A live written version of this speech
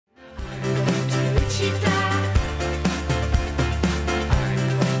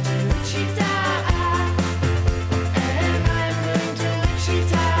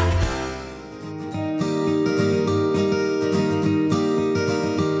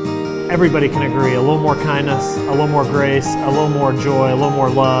everybody can agree, a little more kindness, a little more grace, a little more joy, a little more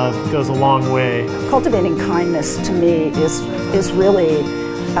love goes a long way. Cultivating kindness to me is really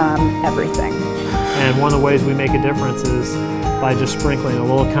everything. And one of the ways we make a difference is by just sprinkling a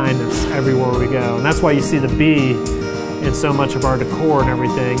little kindness everywhere we go. And that's why you see the bee in so much of our decor and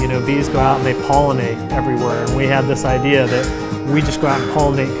everything. You know, bees go out and they pollinate everywhere. And we have this idea that we just go out and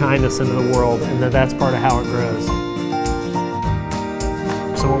pollinate kindness into the world, and that's part of how it grows.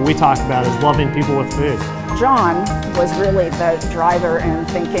 So what we talk about is loving people with food. John was really the driver in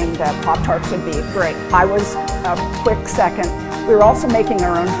thinking that Pop-Tarts would be great. I was a quick second. We were also making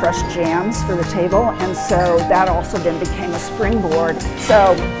our own fresh jams for the table, and so that also then became a springboard.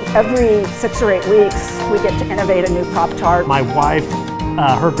 So every 6 or 8 weeks, we get to innovate a new Pop-Tart. My wife,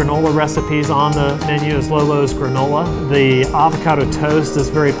 her granola recipe's on the menu is Lolo's Granola. The avocado toast is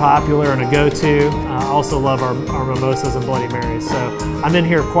very popular and a go-to. I also love our mimosas and Bloody Marys. So I'm in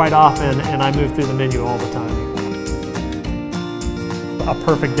here quite often, and I move through the menu all the time. A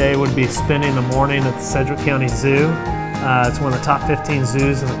perfect day would be spending the morning at the Sedgwick County Zoo. It's one of the top 15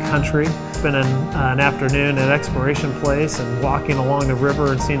 zoos in the country. Spending an afternoon at Exploration Place and walking along the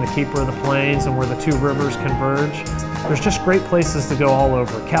river and seeing the Keeper of the Plains and where the two rivers converge. There's just great places to go all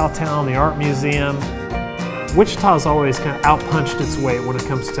over. Cowtown, the Art Museum. Wichita's always kind of outpunched its weight when it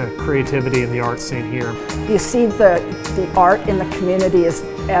comes to creativity in the art scene here. You see the art in the community is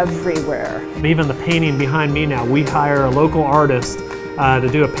everywhere. Even the painting behind me now, we hire a local artist to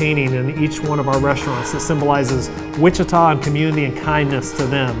do a painting in each one of our restaurants that symbolizes Wichita and community and kindness to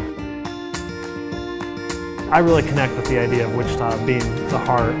them. I really connect with the idea of Wichita being the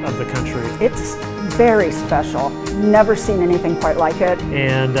heart of the country. It's very special. Never seen anything quite like it.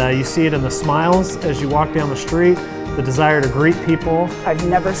 And you see it in the smiles as you walk down the street, the desire to greet people. I've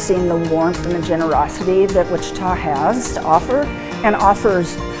never seen the warmth and the generosity that Wichita has to offer, and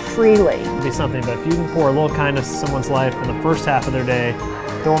offers freely. It'd be something, but if you can pour a little kindness in someone's life in the first half of their day,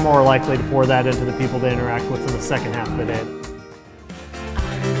 they're more likely to pour that into the people they interact with in the second half of the day.